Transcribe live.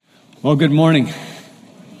Well, good morning.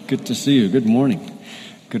 Good to see you. Good morning.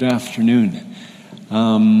 Good afternoon.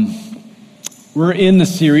 We're in the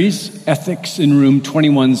series, Ethics in Room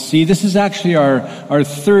 21C. This is actually our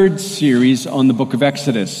third series on the book of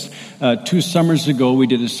Exodus. 2 summers ago, we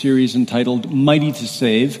did a series entitled Mighty to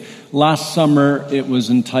Save. Last summer, it was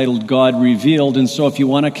entitled God Revealed. And so if you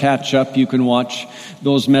want to catch up, you can watch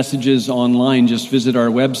those messages online. Just visit our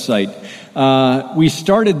website. We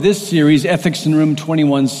started this series, Ethics in Room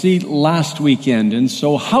 21C, last weekend. And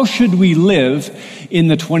so how should we live in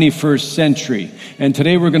the 21st century? And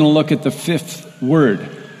today we're going to look at the fifth word.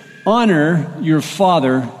 Honor your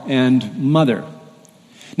father and mother.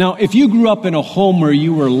 Now, if you grew up in a home where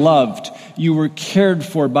you were loved, you were cared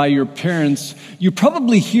for by your parents, you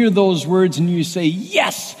probably hear those words and you say,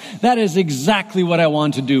 yes, that is exactly what I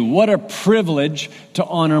want to do. What a privilege to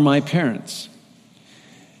honor my parents.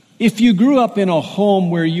 If you grew up in a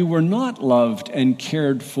home where you were not loved and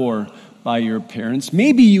cared for by your parents,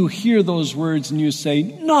 maybe you hear those words and you say,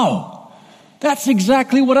 no, that's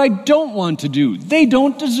exactly what I don't want to do. They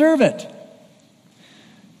don't deserve it.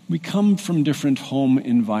 We come from different home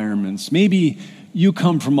environments. Maybe you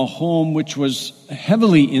come from a home which was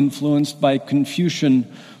heavily influenced by Confucian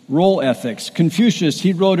role ethics. Confucius,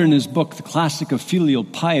 he wrote in his book, The Classic of Filial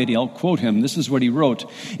Piety, I'll quote him, this is what he wrote.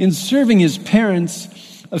 In serving his parents,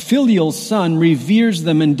 a filial son reveres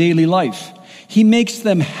them in daily life. He makes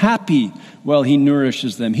them happy while he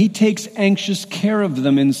nourishes them. He takes anxious care of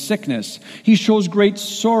them in sickness. He shows great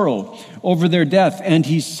sorrow over their death, and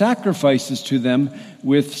he sacrifices to them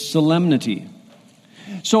with solemnity.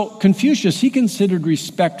 So Confucius, he considered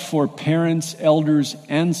respect for parents, elders,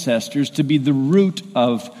 ancestors to be the root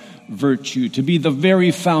of virtue, to be the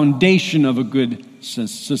very foundation of a good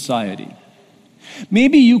society.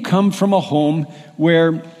 Maybe you come from a home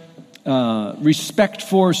where respect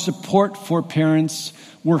for, support for parents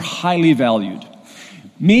were highly valued.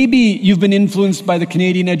 Maybe you've been influenced by the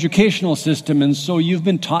Canadian educational system, and so you've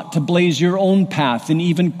been taught to blaze your own path and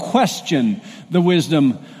even question the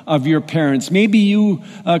wisdom of your parents. Maybe you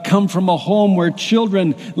come from a home where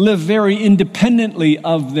children live very independently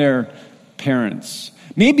of their parents.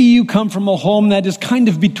 Maybe you come from a home that is kind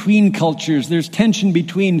of between cultures. There's tension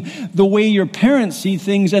between the way your parents see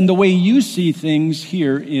things and the way you see things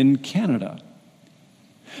here in Canada.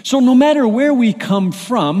 So no matter where we come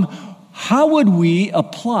from, how would we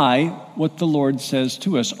apply what the Lord says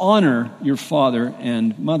to us? Honor your father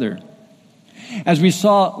and mother. As we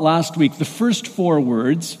saw last week, the first 4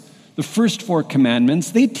 words, the first 4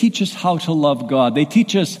 commandments, they teach us how to love God. They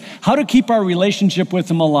teach us how to keep our relationship with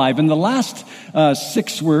Him alive. And the last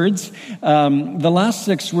 6 words,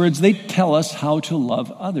 they tell us how to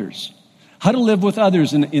love others, how to live with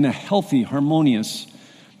others in a healthy, harmonious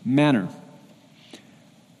manner.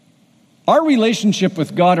 Our relationship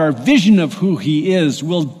with God, our vision of who He is,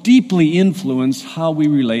 will deeply influence how we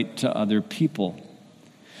relate to other people.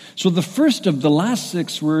 So the first of the last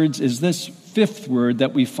 6 words is this 5th word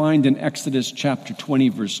that we find in Exodus chapter 20,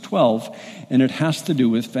 verse 12, and it has to do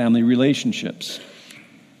with family relationships.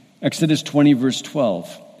 Exodus 20, verse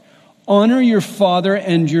 12. Honor your father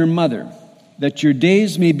and your mother, that your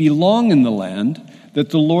days may be long in the land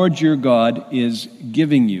that the Lord your God is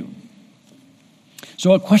giving you.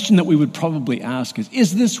 So a question that we would probably ask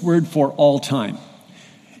is this word for all time?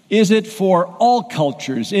 Is it for all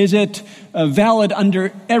cultures? Is it valid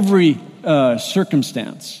under every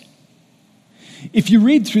circumstance? If you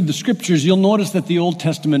read through the scriptures, you'll notice that the Old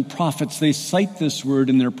Testament prophets, they cite this word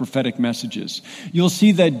in their prophetic messages. You'll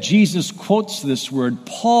see that Jesus quotes this word.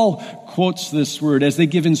 Paul quotes this word as they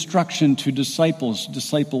give instruction to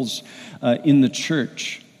disciples in the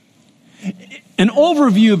church. An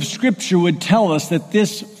overview of Scripture would tell us that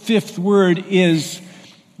this 5th word is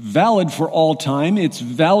valid for all time. It's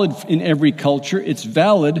valid in every culture. It's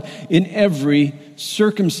valid in every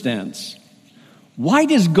circumstance. Why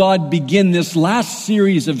does God begin this last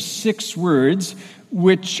series of 6 words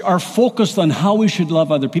which are focused on how we should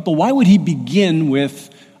love other people? Why would He begin with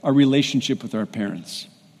our relationship with our parents?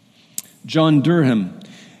 John Durham,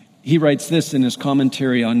 he writes this in his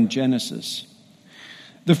commentary on Genesis.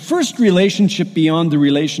 The first relationship beyond the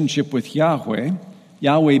relationship with Yahweh,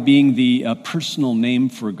 Yahweh being the personal name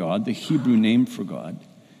for God, the Hebrew name for God,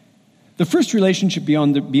 the first relationship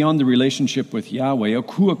beyond the relationship with Yahweh,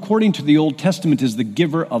 who according to the Old Testament is the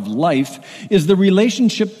giver of life, is the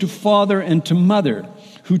relationship to father and to mother,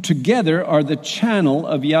 who together are the channel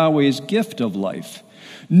of Yahweh's gift of life.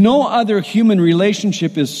 No other human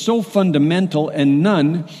relationship is so fundamental and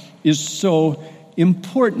none is so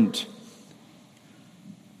important.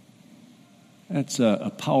 That's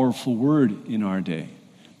a powerful word in our day.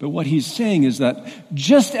 But what he's saying is that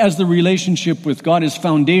just as the relationship with God is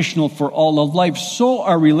foundational for all of life, so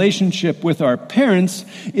our relationship with our parents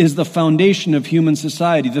is the foundation of human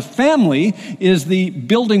society. The family is the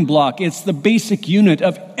building block. It's the basic unit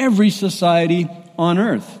of every society on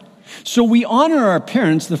earth. So we honor our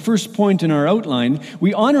parents, the first point in our outline.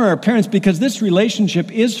 We honor our parents because this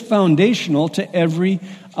relationship is foundational to every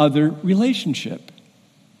other relationship.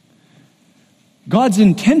 God's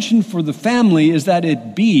intention for the family is that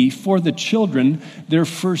it be, for the children, their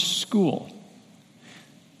first school,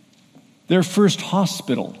 their first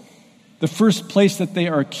hospital, the first place that they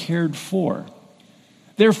are cared for,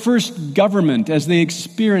 their first government as they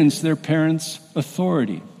experience their parents'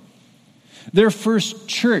 authority, their first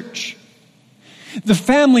church. The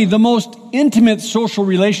family, the most intimate social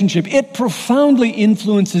relationship, it profoundly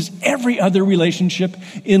influences every other relationship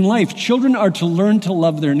in life. Children are to learn to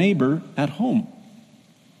love their neighbor at home.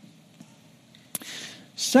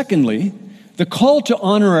 Secondly, the call to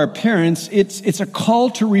honor our parents, it's a call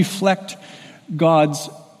to reflect God's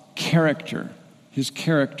character, his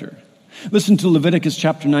character. Listen to Leviticus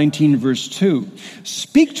chapter 19, verse 2.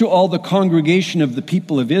 Speak to all the congregation of the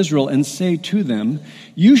people of Israel and say to them,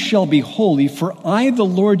 you shall be holy, for I, the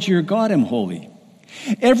Lord your God, am holy.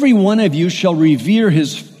 Every one of you shall revere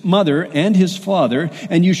his mother and his father,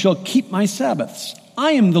 and you shall keep my Sabbaths.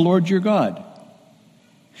 I am the Lord your God.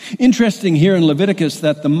 Interesting here in Leviticus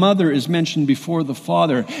that the mother is mentioned before the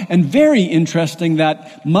father, and very interesting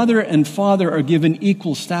that mother and father are given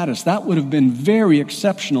equal status. That would have been very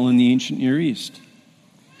exceptional in the ancient Near East.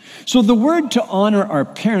 So the word to honor our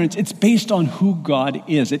parents, it's based on who God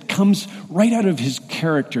is. It comes right out of his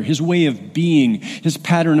character, his way of being, his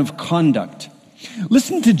pattern of conduct.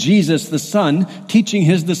 Listen to Jesus, the Son, teaching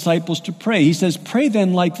his disciples to pray. He says, pray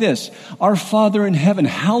then like this, our Father in heaven,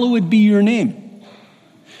 hallowed be your name.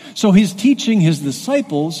 So he's teaching his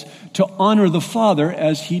disciples to honor the Father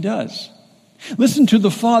as he does. Listen to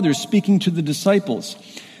the Father speaking to the disciples.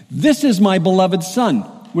 This is my beloved Son,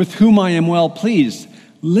 with whom I am well pleased.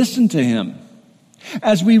 Listen to him.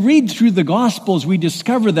 As we read through the Gospels, we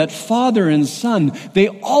discover that Father and Son, they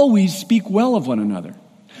always speak well of one another.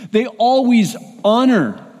 They always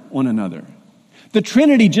honor one another. The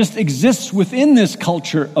Trinity just exists within this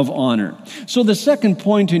culture of honor. So the second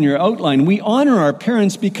point in your outline, we honor our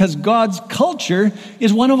parents because God's culture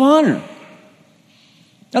is one of honor.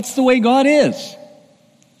 That's the way God is.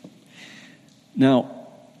 Now,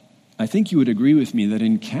 I think you would agree with me that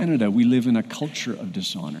in Canada, we live in a culture of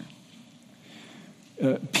dishonor.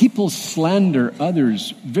 People slander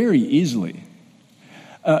others very easily.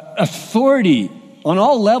 Authority on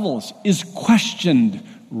all levels is questioned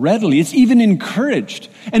readily. It's even encouraged.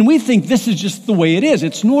 And we think this is just the way it is.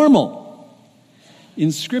 It's normal.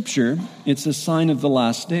 In Scripture, it's a sign of the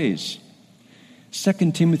last days.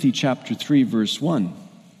 2 Timothy chapter 3, verse 1.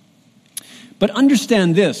 But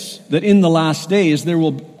understand this, that in the last days there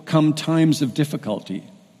will come times of difficulty.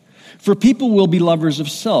 For people will be lovers of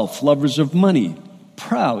self, lovers of money,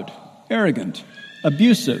 proud, arrogant,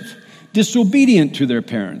 abusive, disobedient to their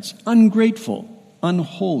parents, ungrateful,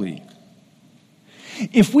 unholy.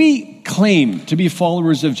 If we claim to be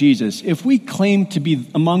followers of Jesus, if we claim to be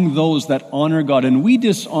among those that honor God and we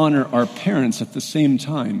dishonor our parents at the same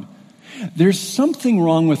time, there's something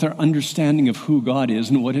wrong with our understanding of who God is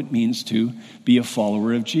and what it means to be a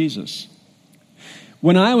follower of Jesus.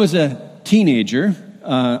 When I was a teenager,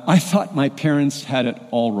 I thought my parents had it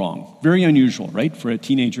all wrong. Very unusual, right, for a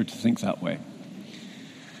teenager to think that way.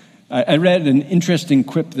 I read an interesting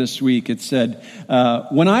quip this week. It said,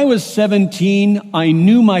 when I was 17, I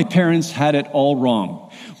knew my parents had it all wrong.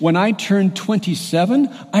 When I turned 27,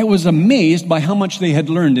 I was amazed by how much they had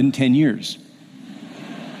learned in 10 years.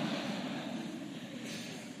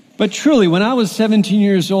 But truly, when I was 17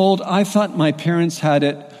 years old, I thought my parents had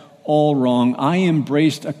it all wrong. I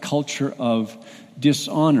embraced a culture of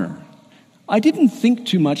dishonor. I didn't think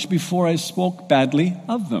too much before I spoke badly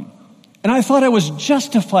of them. And I thought I was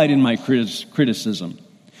justified in my criticism.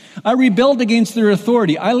 I rebelled against their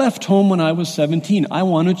authority. I left home when I was 17. I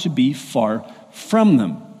wanted to be far from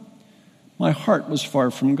them. My heart was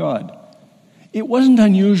far from God. It wasn't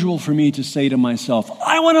unusual for me to say to myself,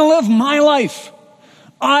 I want to live my life.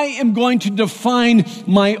 I am going to define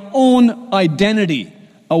my own identity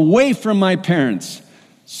away from my parents.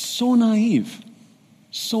 So naive.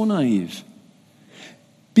 So naive.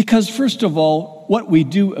 Because first of all, what we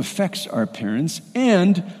do affects our parents,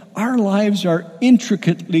 and our lives are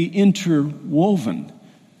intricately interwoven.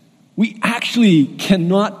 We actually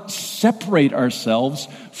cannot separate ourselves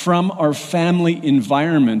from our family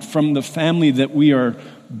environment, from the family that we are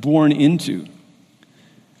born into.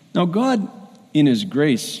 Now, God in his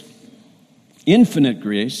grace, infinite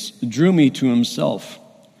grace, drew me to himself.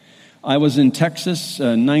 I was in Texas,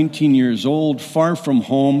 19 years old, far from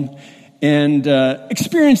home, and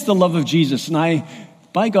experienced the love of Jesus. And I,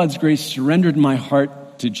 by God's grace, surrendered my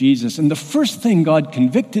heart to Jesus. And the first thing God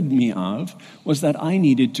convicted me of was that I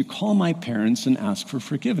needed to call my parents and ask for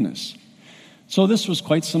forgiveness. So this was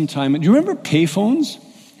quite some time. Do you remember payphones?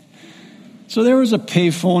 So there was a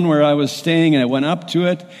payphone where I was staying, and I went up to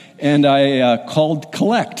it, and I called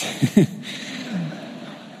collect.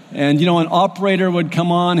 And, an operator would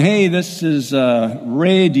come on, hey, this is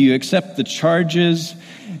Ray, do you accept the charges?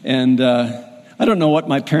 And I don't know what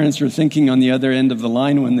my parents were thinking on the other end of the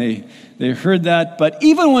line when they heard that, but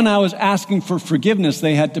even when I was asking for forgiveness,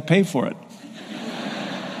 they had to pay for it.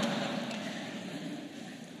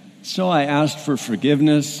 So I asked for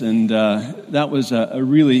forgiveness, and that was a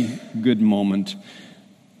really good moment.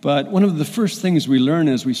 But one of the first things we learn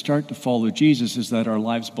as we start to follow Jesus is that our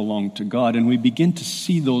lives belong to God, and we begin to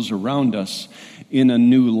see those around us in a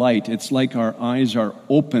new light. It's like our eyes are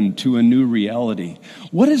open to a new reality.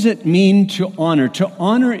 What does it mean to honor? To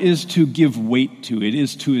honor is to give weight to, it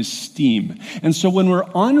is to esteem. And so when we're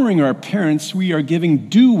honoring our parents, we are giving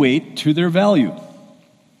due weight to their value.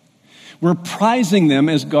 We're prizing them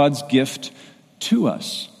as God's gift to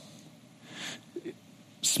us.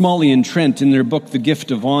 Smalley and Trent, in their book, The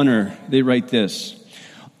Gift of Honor, they write this: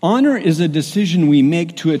 honor is a decision we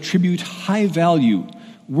make to attribute high value,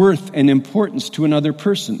 worth, and importance to another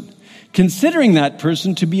person, considering that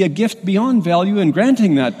person to be a gift beyond value and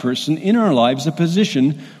granting that person in our lives a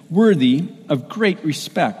position worthy of great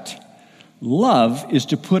respect. Love is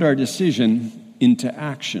to put our decision into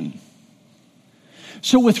action.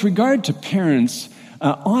 So with regard to parents,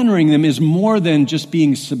 honoring them is more than just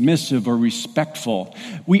being submissive or respectful.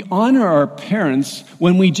 We honor our parents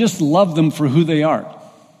when we just love them for who they are.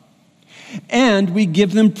 And we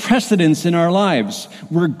give them precedence in our lives.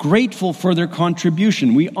 We're grateful for their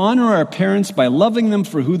contribution. We honor our parents by loving them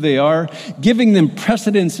for who they are, giving them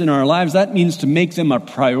precedence in our lives. That means to make them a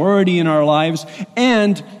priority in our lives,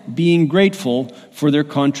 and being grateful for their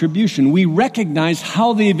contribution. We recognize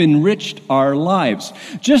how they've enriched our lives.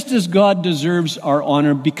 Just as God deserves our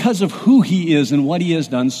honor because of who He is and what He has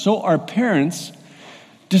done, so our parents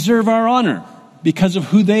deserve our honor because of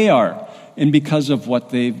who they are and because of what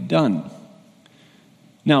they've done.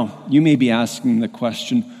 Now, you may be asking the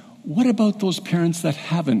question, what about those parents that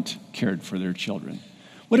haven't cared for their children?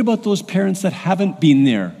 What about those parents that haven't been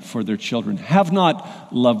there for their children, have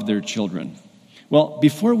not loved their children? Well,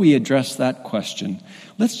 before we address that question,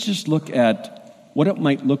 let's just look at what it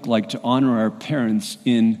might look like to honor our parents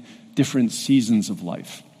in different seasons of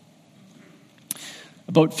life.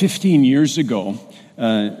 About 15 years ago,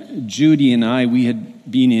 Judy and I, we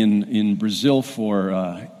had been in Brazil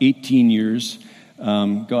for 18 years.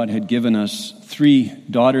 God had given us 3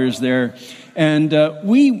 daughters there, and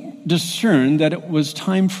we discerned that it was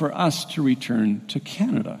time for us to return to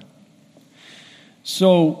Canada.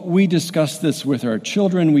 So we discussed this with our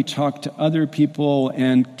children, we talked to other people,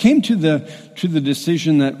 and came to the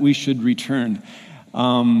decision that we should return.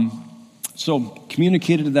 So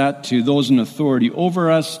communicated that to those in authority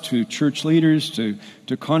over us, to church leaders,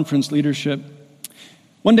 to conference leadership.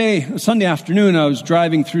 One day, a Sunday afternoon, I was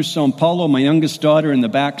driving through São Paulo, my youngest daughter in the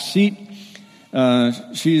back seat.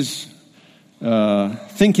 She's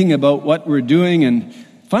thinking about what we're doing, and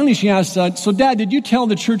finally she asked, so Dad, did you tell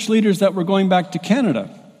the church leaders that we're going back to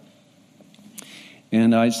Canada?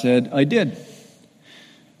 And I said, I did.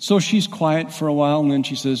 So she's quiet for a while, and then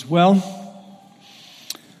she says, well,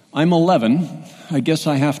 I'm 11. I guess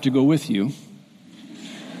I have to go with you.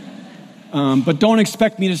 But don't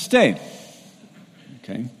expect me to stay.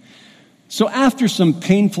 Okay. So after some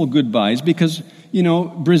painful goodbyes, because,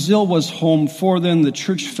 Brazil was home for them, the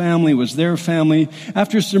church family was their family.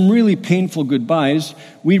 After some really painful goodbyes,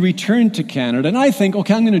 we returned to Canada, and I think,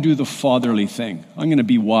 okay, I'm going to do the fatherly thing. I'm going to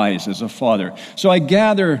be wise as a father. So I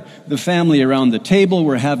gather the family around the table,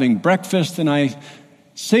 we're having breakfast, and I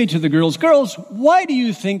say to the girls, why do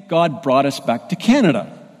you think God brought us back to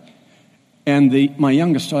Canada? And my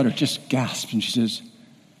youngest daughter just gasped, and she says,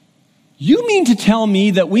 you mean to tell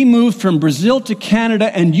me that we moved from Brazil to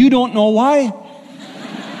Canada and you don't know why?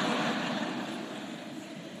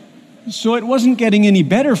 So it wasn't getting any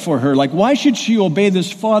better for her. Like, why should she obey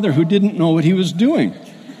this father who didn't know what he was doing?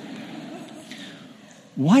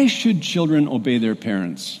 Why should children obey their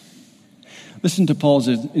parents? Listen to Paul's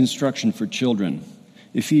instruction for children.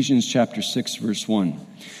 Ephesians chapter 6, verse 1.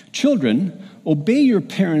 Children, obey your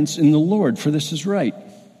parents in the Lord, for this is right.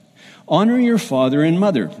 Honor your father and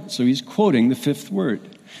mother. So he's quoting the 5th word.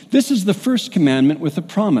 This is the first commandment with a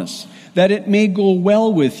promise, that it may go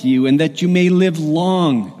well with you and that you may live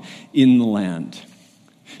long in the land.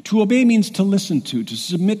 To obey means to listen to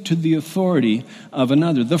submit to the authority of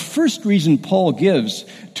another. The first reason Paul gives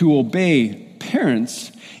to obey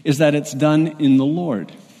parents is that it's done in the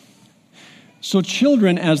Lord. So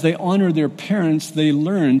children, as they honor their parents, they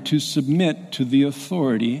learn to submit to the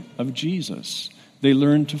authority of Jesus. They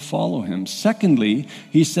learn to follow him. Secondly,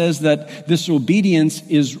 he says that this obedience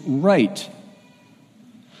is right.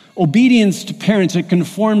 Obedience to parents, it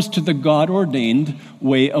conforms to the God-ordained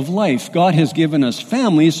way of life. God has given us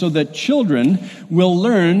families so that children will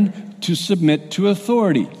learn to submit to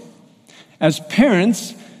authority. As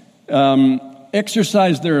parents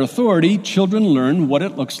exercise their authority, children learn what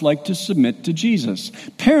it looks like to submit to Jesus.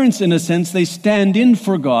 Parents, in a sense, they stand in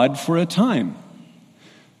for God for a time.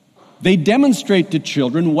 They demonstrate to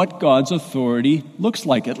children what God's authority looks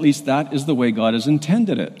like. At least that is the way God has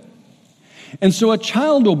intended it. And so a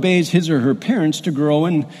child obeys his or her parents to grow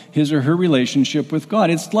in his or her relationship with God.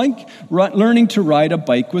 It's like learning to ride a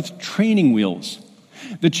bike with training wheels.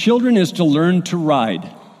 The children is to learn to ride,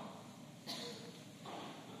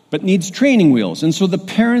 but needs training wheels. And so the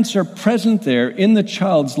parents are present there in the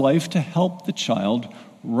child's life to help the child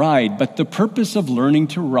ride. But the purpose of learning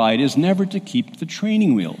to ride is never to keep the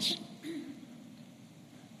training wheels.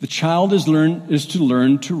 The child is to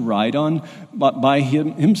learn to ride on by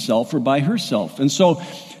himself or by herself. And so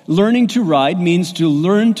learning to ride means to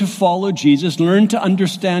learn to follow Jesus, learn to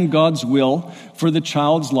understand God's will for the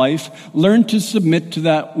child's life, learn to submit to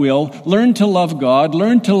that will, learn to love God,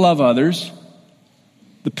 learn to love others.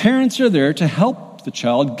 The parents are there to help the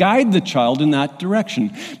child, guide the child in that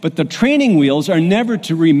direction. But the training wheels are never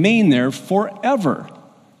to remain there forever.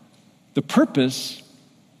 The purpose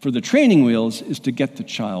for the training wheels is to get the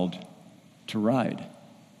child to ride.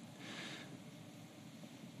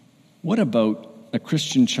 What about a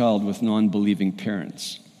Christian child with non-believing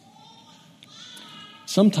parents?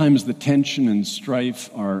 Sometimes the tension and strife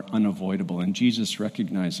are unavoidable, and Jesus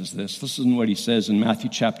recognizes this. Listen to what he says in Matthew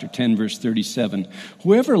chapter 10, verse 37.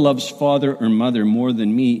 Whoever loves father or mother more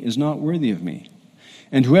than me is not worthy of me,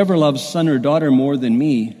 and whoever loves son or daughter more than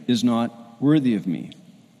me is not worthy of me.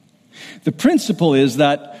 The principle is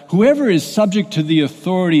that whoever is subject to the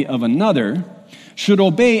authority of another should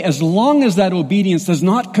obey as long as that obedience does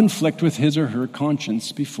not conflict with his or her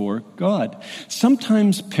conscience before God.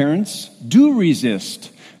 Sometimes parents do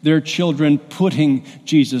resist their children putting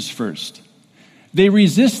Jesus first. They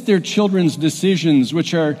resist their children's decisions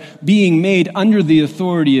which are being made under the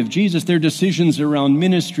authority of Jesus, their decisions around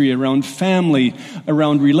ministry, around family,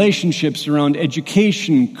 around relationships, around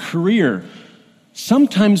education, career.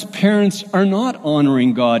 Sometimes parents are not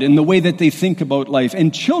honoring God in the way that they think about life,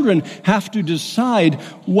 and children have to decide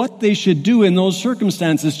what they should do in those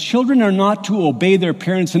circumstances. Children are not to obey their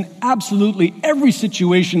parents in absolutely every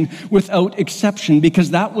situation without exception,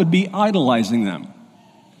 because that would be idolizing them.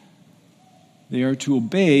 They are to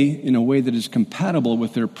obey in a way that is compatible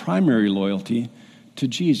with their primary loyalty to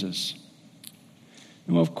Jesus.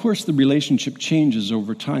 And of course, the relationship changes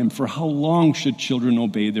over time. For how long should children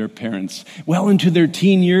obey their parents? Well into their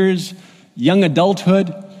teen years, young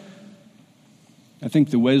adulthood. I think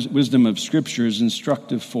the wisdom of Scripture is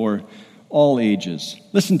instructive for all ages.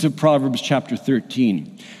 Listen to Proverbs chapter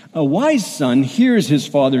 13. A wise son hears his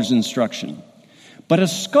father's instruction, but a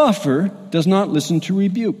scoffer does not listen to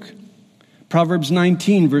rebuke. Proverbs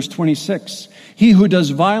 19, verse 26. He who does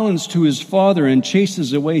violence to his father and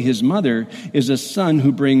chases away his mother is a son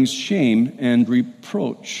who brings shame and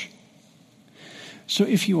reproach. So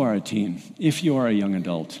if you are a teen, if you are a young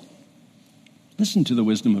adult, listen to the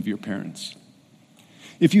wisdom of your parents.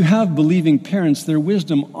 If you have believing parents, their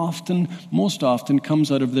wisdom most often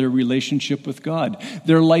comes out of their relationship with God,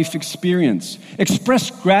 their life experience.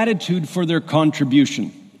 Express gratitude for their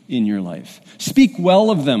contribution in your life. Speak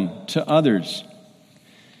well of them to others.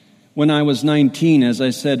 When I was 19, as I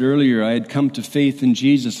said earlier, I had come to faith in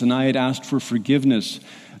Jesus and I had asked for forgiveness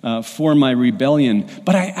for my rebellion,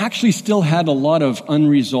 but I actually still had a lot of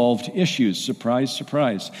unresolved issues. Surprise,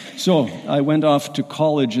 surprise. So I went off to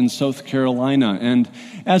college in South Carolina, and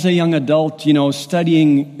as a young adult,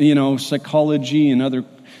 studying, psychology and other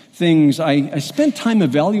things, I spent time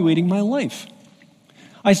evaluating my life.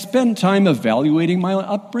 I spent time evaluating my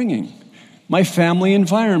upbringing, my family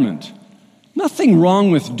environment. Nothing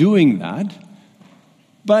wrong with doing that,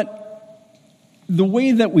 but the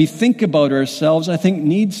way that we think about ourselves, I think,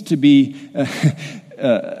 needs to be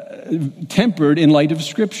tempered in light of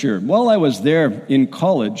Scripture. While I was there in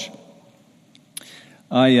college,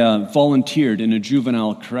 I volunteered in a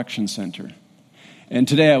juvenile correction center. And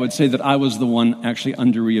today I would say that I was the one actually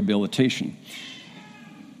under rehabilitation.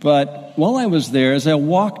 But while I was there, as I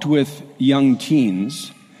walked with young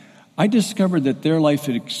teens, I discovered that their life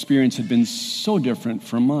experience had been so different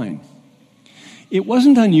from mine. It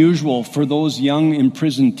wasn't unusual for those young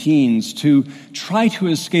imprisoned teens to try to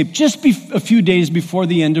escape just a few days before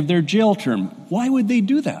the end of their jail term. Why would they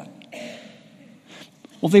do that?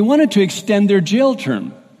 Well, they wanted to extend their jail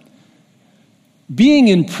term. Being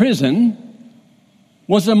in prison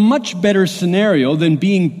was a much better scenario than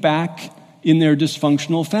being back in their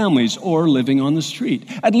dysfunctional families or living on the street.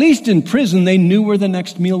 At least in prison, they knew where the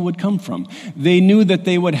next meal would come from. They knew that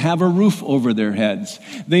they would have a roof over their heads.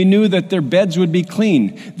 They knew that their beds would be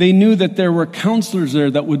clean. They knew that there were counselors there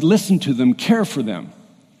that would listen to them, care for them.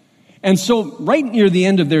 And so right near the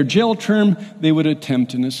end of their jail term, they would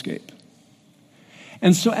attempt an escape.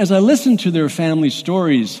 And so as I listened to their family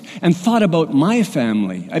stories and thought about my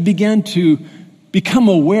family, I began to become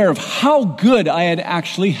aware of how good I had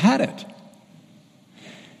actually had it.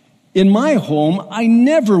 In my home, I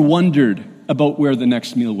never wondered about where the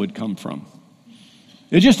next meal would come from.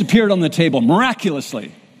 It just appeared on the table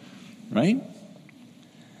miraculously, right?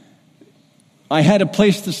 I had a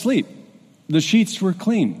place to sleep. The sheets were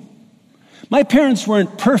clean. My parents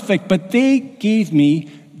weren't perfect, but they gave me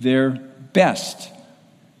their best.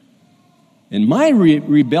 And my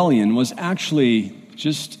rebellion was actually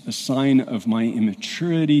just a sign of my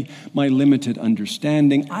immaturity, my limited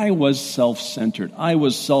understanding. I was self-centered. I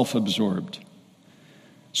was self-absorbed.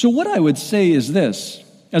 So what I would say is this: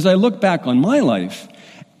 as I look back on my life,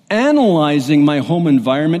 analyzing my home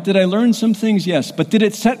environment, did I learn some things? Yes. But did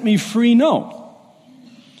it set me free? No.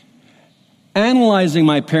 Analyzing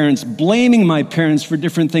my parents, blaming my parents for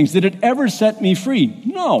different things, did it ever set me free?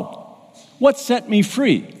 No. What set me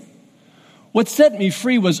free? What set me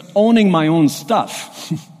free was owning my own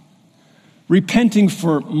stuff, repenting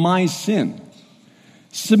for my sin,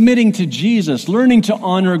 submitting to Jesus, learning to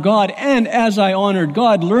honor God, and as I honored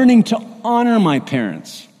God, learning to honor my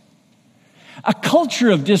parents. A culture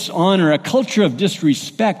of dishonor, a culture of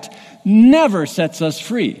disrespect never sets us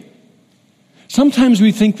free. Sometimes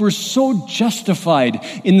we think we're so justified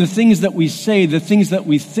in the things that we say, the things that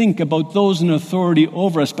we think about those in authority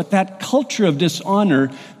over us, but that culture of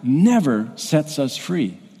dishonor never sets us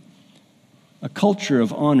free. A culture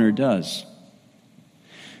of honor does.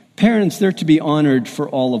 Parents, they're to be honored for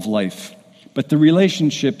all of life, but the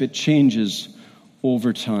relationship, it changes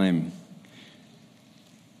over time.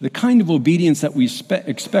 The kind of obedience that we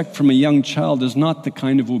expect from a young child is not the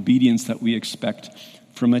kind of obedience that we expect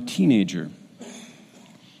from a teenager.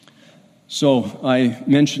 So I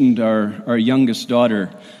mentioned our youngest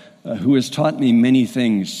daughter, who has taught me many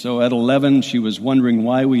things. So at 11, she was wondering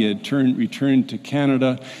why we had returned to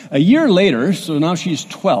Canada. A year later, so now she's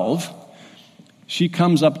 12, she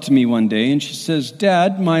comes up to me one day and she says,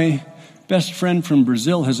 "Dad, my best friend from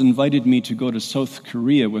Brazil has invited me to go to South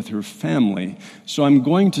Korea with her family. So I'm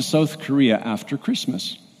going to South Korea after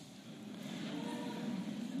Christmas."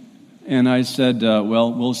 And I said,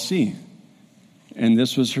 well, we'll see. And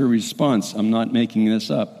this was her response. I'm not making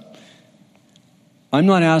this up. "I'm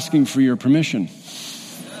not asking for your permission."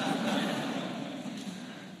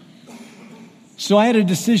 So I had a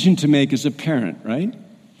decision to make as a parent, right?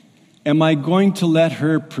 Am I going to let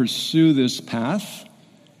her pursue this path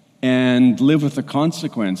and live with the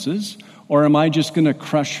consequences? Or am I just going to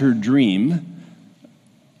crush her dream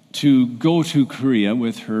to go to Korea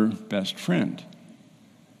with her best friend?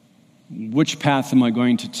 Which path am I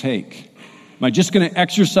going to take? Am I just going to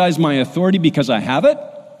exercise my authority because I have it?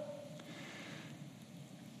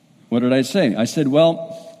 What did I say? I said,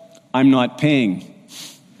 well, I'm not paying.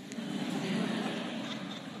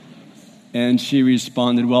 And she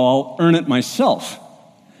responded, well, I'll earn it myself.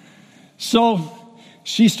 So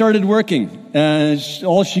she started working.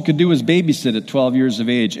 All she could do was babysit at 12 years of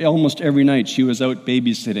age. Almost every night she was out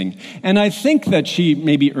babysitting. And I think that she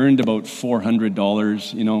maybe earned about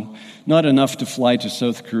 $400, not enough to fly to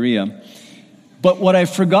South Korea. But what I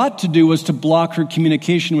forgot to do was to block her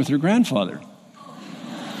communication with her grandfather.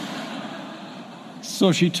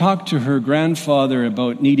 So she talked to her grandfather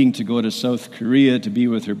about needing to go to South Korea to be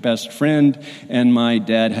with her best friend, and my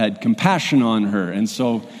dad had compassion on her, and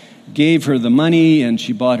so gave her the money, and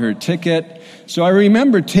she bought her a ticket. So I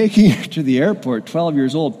remember taking her to the airport, 12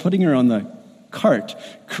 years old, putting her on the cart.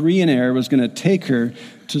 Korean Air was going to take her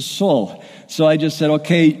to Seoul. So I just said,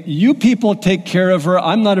 okay, you people take care of her.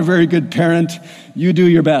 I'm not a very good parent. You do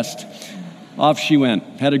your best. Off she went.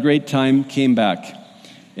 Had a great time, came back.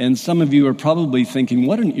 And some of you are probably thinking,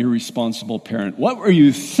 what an irresponsible parent. What were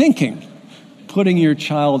you thinking? Putting your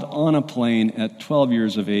child on a plane at 12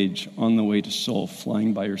 years of age on the way to Seoul,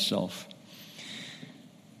 flying by yourself.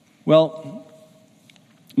 Well,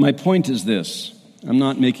 My point is this. I'm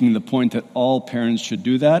not making the point that all parents should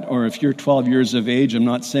do that, or if you're 12 years of age, I'm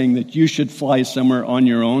not saying that you should fly somewhere on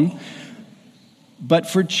your own. But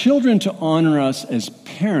for children to honor us as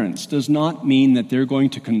parents does not mean that they're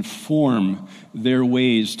going to conform their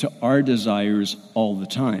ways to our desires all the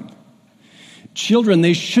time. Children,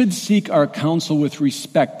 they should seek our counsel with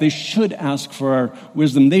respect. They should ask for our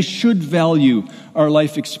wisdom. They should value our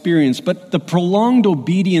life experience. But the prolonged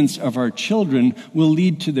obedience of our children will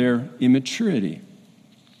lead to their immaturity.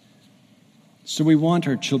 So we want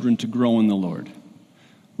our children to grow in the Lord.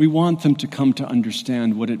 We want them to come to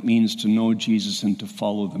understand what it means to know Jesus and to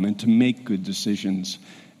follow them and to make good decisions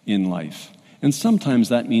in life. And sometimes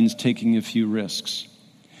that means taking a few risks.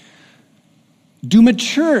 Do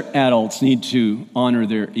mature adults need to honor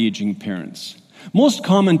their aging parents? Most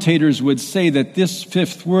commentators would say that this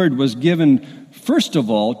fifth word was given, first of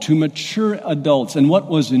all, to mature adults. And what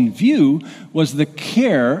was in view was the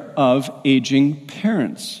care of aging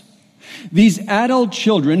parents. These adult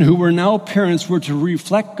children who were now parents were to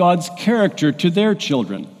reflect God's character to their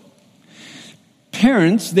children.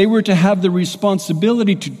 Parents, they were to have the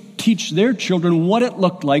responsibility to teach their children what it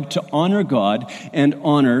looked like to honor God and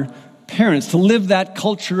honor parents, to live that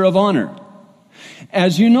culture of honor.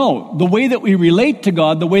 As you know, the way that we relate to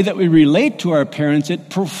God, the way that we relate to our parents, it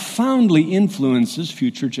profoundly influences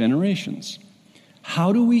future generations.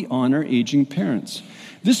 How do we honor aging parents?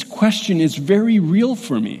 This question is very real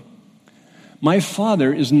for me. My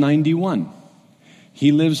father is 91.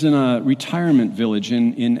 He lives in a retirement village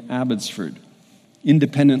in Abbotsford,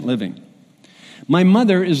 independent living. My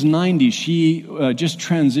mother is 90. She just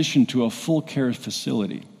transitioned to a full care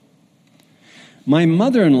facility. My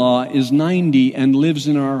mother-in-law is 90 and lives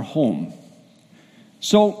in our home.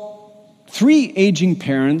 So, 3 aging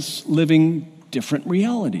parents living different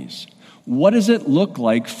realities. What does it look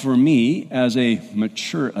like for me as a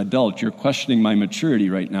mature adult? You're questioning my maturity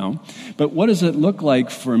right now. But what does it look like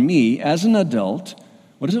for me as an adult?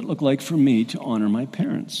 What does it look like for me to honor my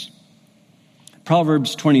parents?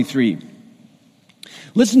 Proverbs 23.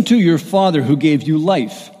 Listen to your father who gave you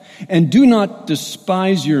life, and do not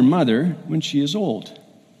despise your mother when she is old.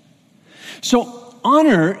 So,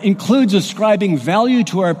 honor includes ascribing value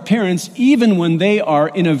to our parents even when they are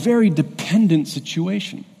in a very dependent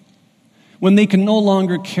situation, when they can no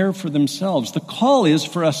longer care for themselves. The call is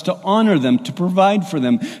for us to honor them, to provide for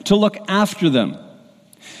them, to look after them.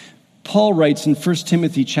 Paul writes in 1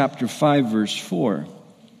 Timothy chapter 5, verse 4,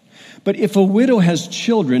 "But if a widow has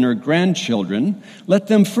children or grandchildren, let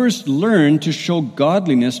them first learn to show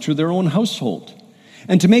godliness to their own household,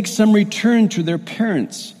 and to make some return to their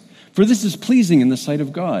parents, for this is pleasing in the sight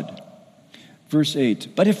of God." Verse 8,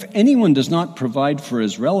 "But if anyone does not provide for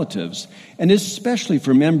his relatives, and especially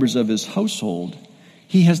for members of his household,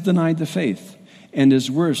 he has denied the faith, and is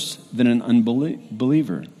worse than an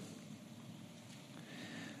unbeliever."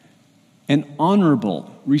 An honorable,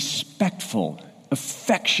 respectful,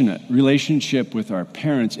 affectionate relationship with our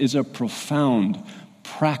parents is a profound,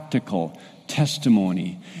 practical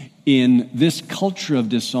testimony in this culture of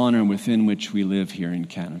dishonor within which we live here in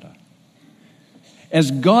Canada.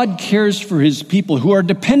 As God cares for his people who are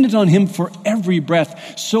dependent on him for every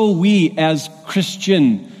breath, so we as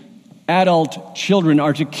Christian adult children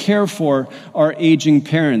are to care for our aging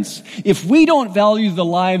parents. If we don't value the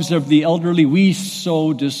lives of the elderly, we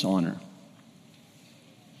sow dishonor.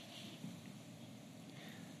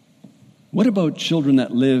 What about children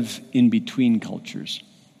that live in between cultures?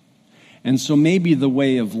 And so maybe the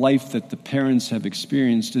way of life that the parents have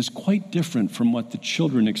experienced is quite different from what the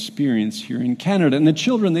children experience here in Canada. And the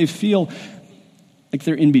children, they feel like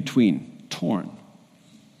they're in between, torn.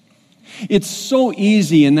 It's so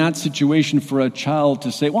easy in that situation for a child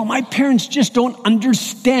to say, well, my parents just don't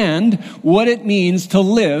understand what it means to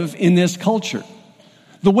live in this culture.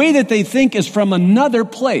 The way that they think is from another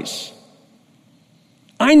place.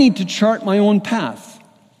 I need to chart my own path.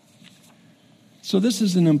 So this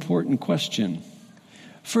is an important question.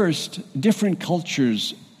 First, different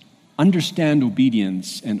cultures understand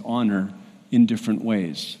obedience and honor in different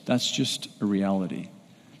ways. That's just a reality.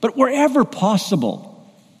 But wherever possible,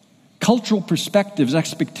 cultural perspectives,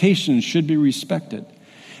 expectations should be respected.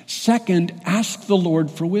 Second, ask the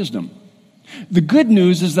Lord for wisdom. The good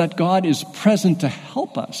news is that God is present to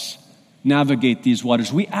help us navigate these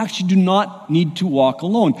waters. We actually do not need to walk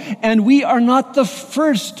alone. And we are not the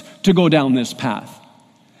first to go down this path.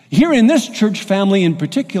 Here in this church family in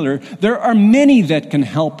particular, there are many that can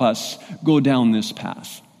help us go down this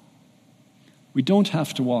path. We don't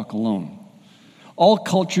have to walk alone. All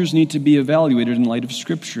cultures need to be evaluated in light of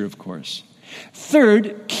Scripture, of course.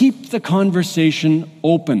 Third, keep the conversation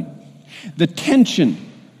open. The tension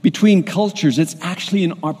between cultures, it's actually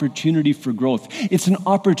an opportunity for growth. It's an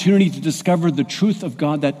opportunity to discover the truth of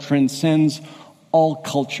God that transcends all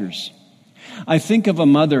cultures. I think of a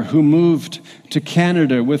mother who moved to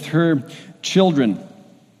Canada with her children.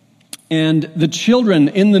 And the children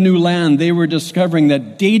in the new land, they were discovering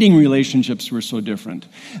that dating relationships were so different.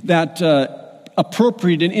 That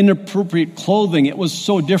appropriate and inappropriate clothing, it was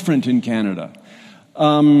so different in Canada.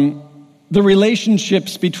 The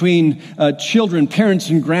relationships between children, parents,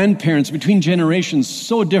 and grandparents, between generations,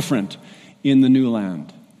 so different in the new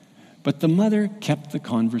land. But the mother kept the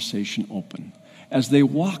conversation open as they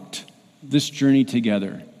walked this journey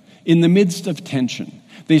together in the midst of tension.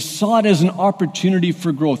 They saw it as an opportunity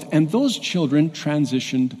for growth, and those children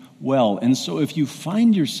transitioned well. And so if you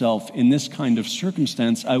find yourself in this kind of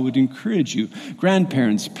circumstance, I would encourage you,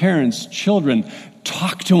 grandparents, parents, children,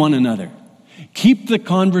 talk to one another. Keep the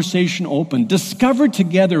conversation open. Discover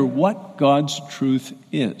together what God's truth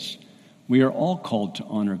is. We are all called to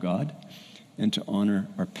honor God and to honor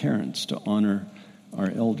our parents, to honor our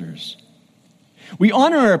elders. We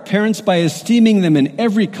honor our parents by esteeming them in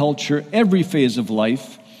every culture, every phase of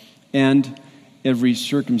life, and every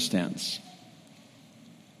circumstance.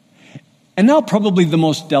 And now probably the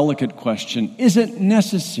most delicate question, is it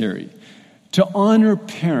necessary to honor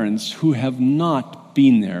parents who have not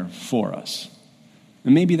been there for us?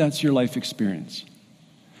 And maybe that's your life experience.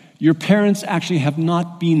 Your parents actually have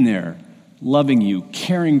not been there loving you,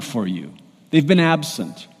 caring for you. They've been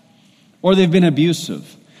absent, or they've been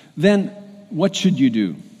abusive. Then what should you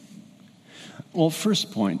do? Well,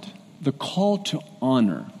 first point, the call to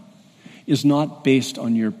honor is not based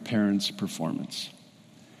on your parents' performance.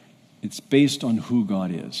 It's based on who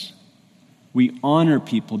God is. We honor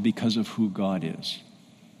people because of who God is.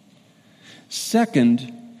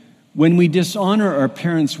 Second, when we dishonor our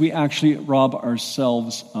parents, we actually rob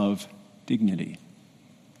ourselves of dignity.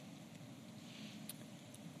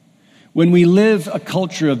 When we live a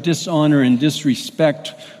culture of dishonor and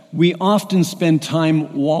disrespect, we often spend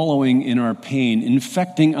time wallowing in our pain,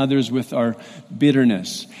 infecting others with our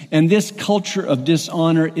bitterness. And this culture of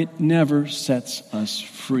dishonor, it never sets us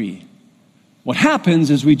free. What happens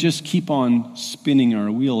is we just keep on spinning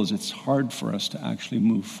our wheels. It's hard for us to actually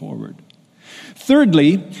move forward.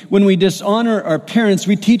 Thirdly, when we dishonor our parents,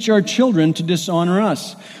 we teach our children to dishonor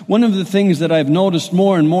us. One of the things that I've noticed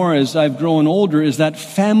more and more as I've grown older is that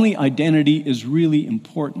family identity is really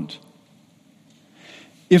important.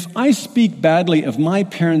 If I speak badly of my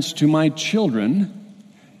parents to my children,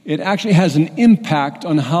 it actually has an impact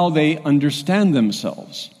on how they understand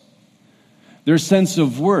themselves, their sense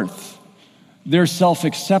of worth, their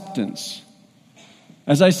self-acceptance.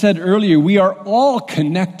 As I said earlier, we are all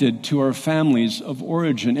connected to our families of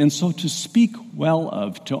origin, and so to speak well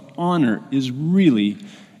of, to honor, is really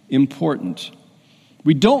important.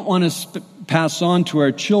 We don't want to pass on to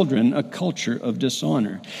our children a culture of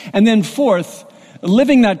dishonor. And then fourth,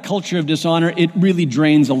 living that culture of dishonor, it really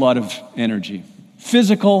drains a lot of energy.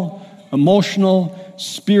 Physical, emotional,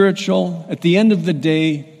 spiritual. At the end of the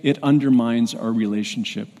day, it undermines our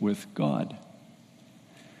relationship with God.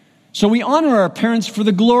 So we honor our parents for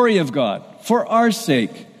the glory of God, for our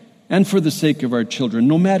sake, and for the sake of our children,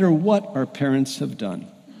 no matter what our parents have done.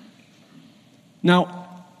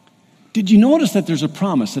 Now, did you notice that there's a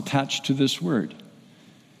promise attached to this word?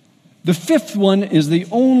 The fifth one is the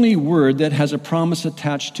only word that has a promise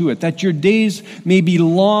attached to it, that your days may be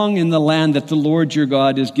long in the land that the Lord your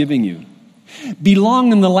God is giving you.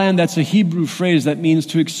 Belong in the land, that's a Hebrew phrase that means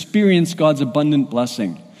to experience God's abundant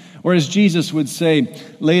blessing. Or as Jesus would say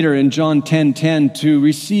later in John 10:10, to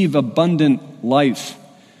receive abundant life.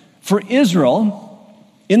 For Israel,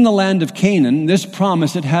 in the land of Canaan, this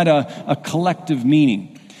promise, it had a collective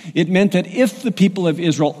meaning. It meant that if the people of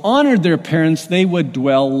Israel honored their parents, they would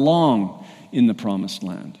dwell long in the promised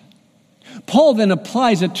land. Paul then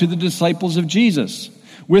applies it to the disciples of Jesus.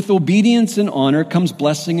 With obedience and honor comes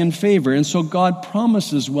blessing and favor. And so God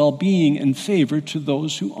promises well-being and favor to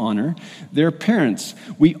those who honor their parents.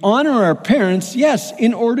 We honor our parents, yes,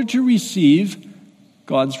 in order to receive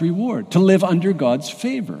God's reward, to live under God's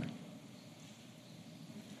favor.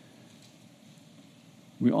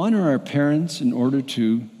 We honor our parents in order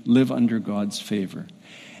to live under God's favor.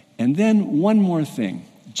 And then one more thing.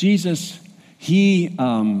 Jesus, he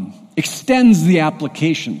extends the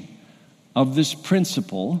application of this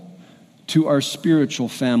principle to our spiritual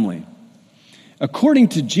family. According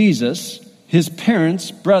to Jesus, his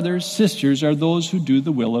parents, brothers, sisters are those who do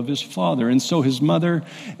the will of his Father. And so his mother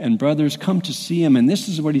and brothers come to see him. And this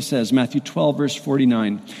is what he says, Matthew 12, verse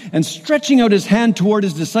 49. And stretching out his hand toward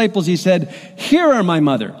his disciples, he said, "Here are my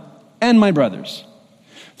mother and my brothers.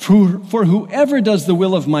 For whoever does the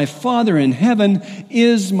will of my Father in heaven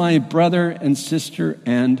is my brother and sister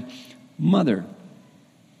and mother.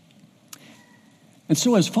 And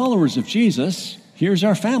so as followers of Jesus, here's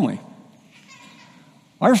our family.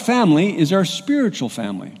 Our family is our spiritual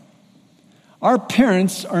family. Our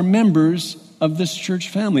parents are members of this church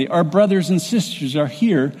family. Our brothers and sisters are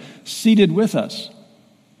here seated with us.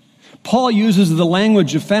 Paul uses the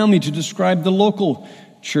language of family to describe the local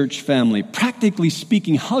church family. Practically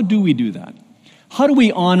speaking, how do we do that? How do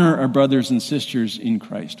we honor our brothers and sisters in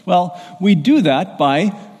Christ? Well, we do that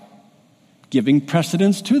by giving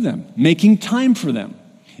precedence to them, making time for them,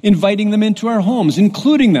 inviting them into our homes,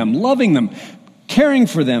 including them, loving them, caring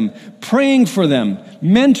for them, praying for them,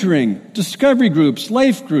 mentoring, discovery groups,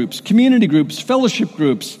 life groups, community groups, fellowship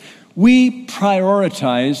groups. We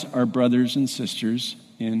prioritize our brothers and sisters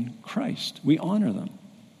in Christ. We honor them.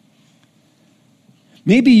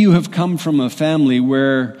 Maybe you have come from a family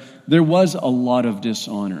where there was a lot of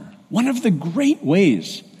dishonor. One of the great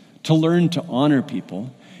ways to learn to honor people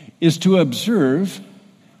is to observe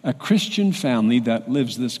a Christian family that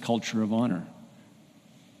lives this culture of honor.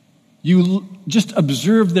 You just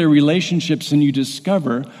observe their relationships and you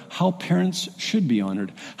discover how parents should be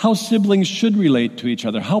honored, how siblings should relate to each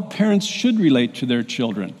other, how parents should relate to their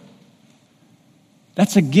children.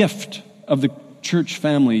 That's a gift of the church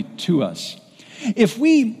family to us. If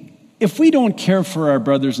we don't care for our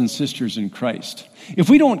brothers and sisters in Christ, if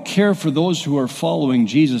we don't care for those who are following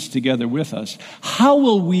Jesus together with us, how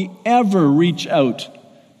will we ever reach out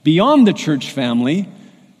beyond the church family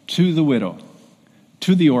to the widow,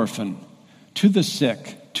 to the orphan, to the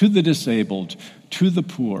sick, to the disabled, to the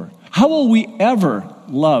poor? How will we ever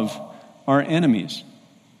love our enemies?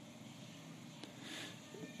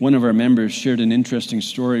 One of our members shared an interesting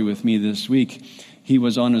story with me this week. He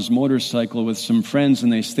was on his motorcycle with some friends,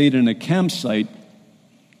 and they stayed in a campsite.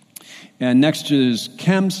 And next to his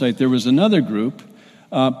campsite, there was another group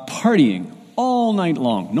partying all night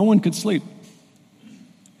long. No one could sleep.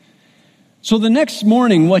 So the next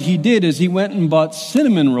morning, what he did is he went and bought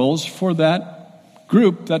cinnamon rolls for that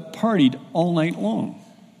group that partied all night long.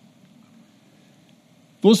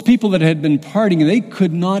 Those people that had been partying, they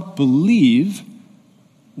could not believe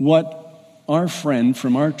what our friend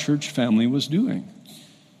from our church family was doing.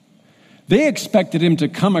 They expected him to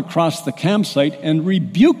come across the campsite and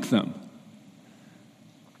rebuke them.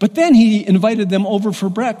 But then he invited them over for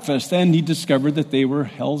breakfast, and he discovered that they were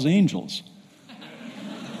Hell's Angels.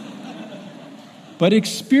 But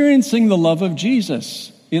experiencing the love of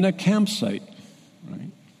Jesus in a campsite,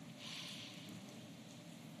 right?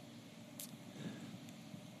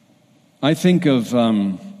 I think of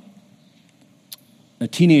a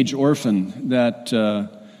teenage orphan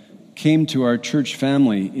that came to our church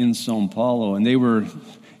family in São Paulo, and they were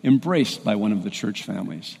embraced by one of the church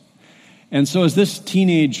families. And so as this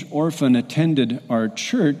teenage orphan attended our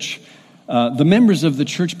church, the members of the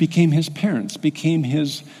church became his parents, became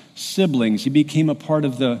his siblings. He became a part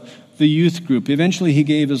of the youth group. Eventually, he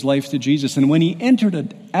gave his life to Jesus. And when he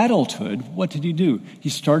entered adulthood, what did he do? He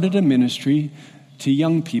started a ministry to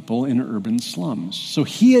young people in urban slums. So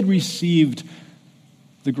he had received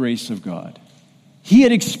the grace of God. He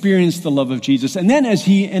had experienced the love of Jesus. And then as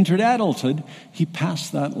he entered adulthood, he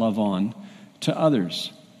passed that love on to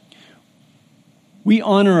others. We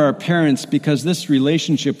honor our parents because this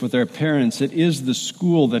relationship with our parents, it is the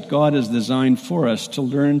school that God has designed for us to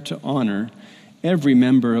learn to honor every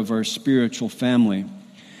member of our spiritual family.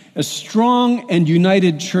 A strong and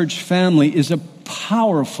united church family is a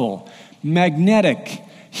powerful, magnetic,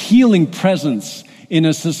 healing presence in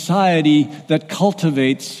a society that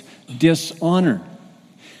cultivates dishonor.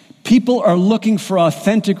 People are looking for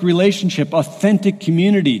authentic relationship, authentic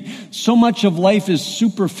community. So much of life is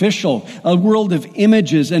superficial, a world of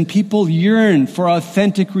images, and people yearn for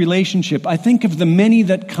authentic relationship. I think of the many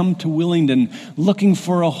that come to Willingdon looking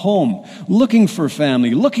for a home, looking for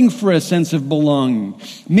family, looking for a sense of belonging.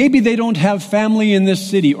 Maybe they don't have family in this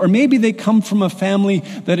city, or maybe they come from a family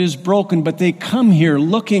that is broken, but they come here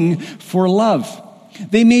looking for love.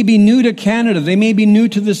 They may be new to Canada. They may be new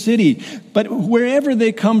to the city. But wherever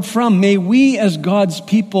they come from, may we as God's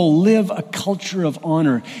people live a culture of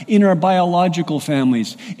honor in our biological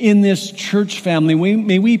families, in this church family.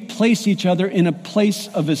 May we place each other in a place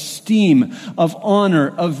of esteem, of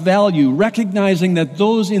honor, of value, recognizing that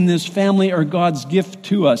those in this family are God's gift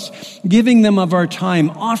to us, giving them of our time,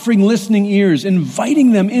 offering listening ears,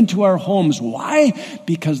 inviting them into our homes. Why?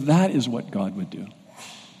 Because that is what God would do.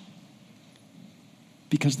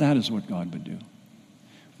 Because that is what God would do.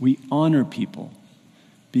 We honor people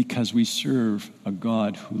because we serve a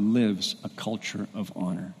God who lives a culture of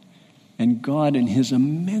honor. And God, in his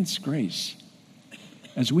immense grace,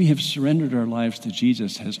 as we have surrendered our lives to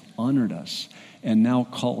Jesus, has honored us and now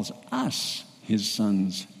calls us his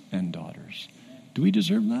sons and daughters. Do we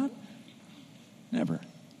deserve that? Never.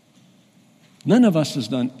 None of us has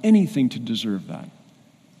done anything to deserve that.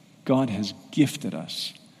 God has gifted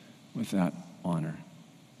us with that honor.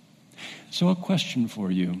 So a question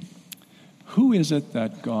for you. Who is it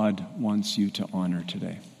that God wants you to honor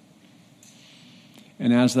today?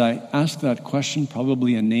 And as I ask that question,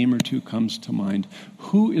 probably a name or two comes to mind.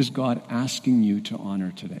 Who is God asking you to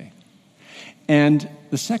honor today? And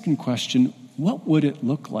the second question, what would it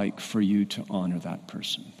look like for you to honor that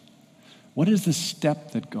person? What is the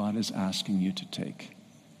step that God is asking you to take?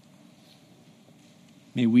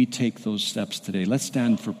 May we take those steps today. Let's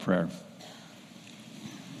stand for prayer.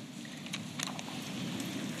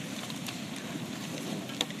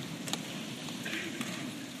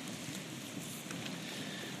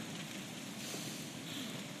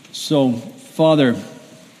 So, Father,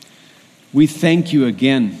 we thank you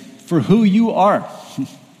again for who you are.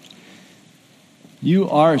 You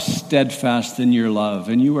are steadfast in your love,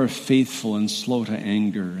 and you are faithful and slow to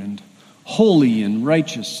anger, and holy and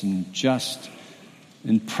righteous and just,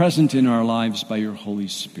 and present in our lives by your Holy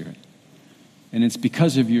Spirit. And it's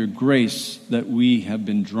because of your grace that we have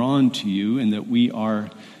been drawn to you and that we are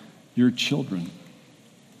your children.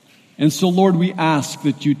 And so, Lord, we ask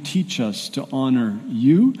that you teach us to honor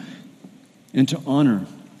you and to honor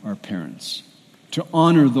our parents, to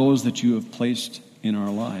honor those that you have placed in our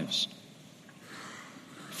lives.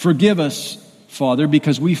 Forgive us, Father,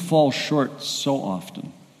 because we fall short so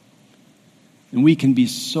often. And we can be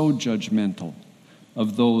so judgmental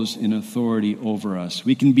of those in authority over us.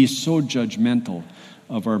 We can be so judgmental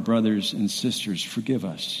of our brothers and sisters. Forgive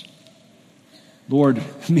us. Lord,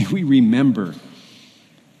 may we remember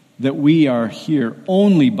that we are here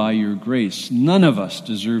only by your grace. None of us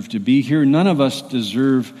deserve to be here. None of us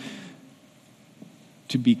deserve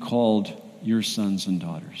to be called your sons and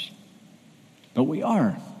daughters. But we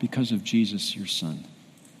are because of Jesus, your Son.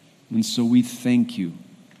 And so we thank you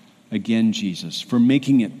again, Jesus, for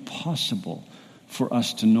making it possible for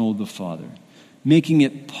us to know the Father, making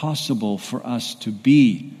it possible for us to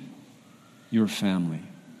be your family,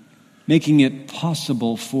 making it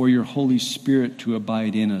possible for your Holy Spirit to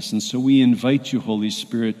abide in us. And so we invite you, Holy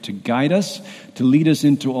Spirit, to guide us, to lead us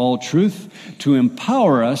into all truth, to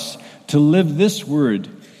empower us to live this word,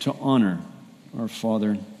 to honor our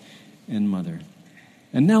Father and Mother.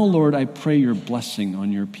 And now, Lord, I pray your blessing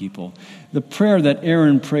on your people. The prayer that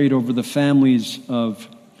Aaron prayed over the families of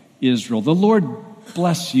Israel. The Lord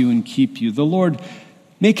bless you and keep you. The Lord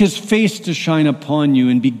make his face to shine upon you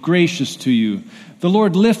and be gracious to you. The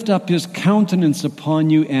Lord lift up his countenance upon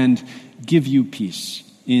you and give you peace.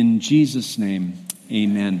 In Jesus' name,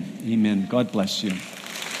 amen. Amen. God bless you.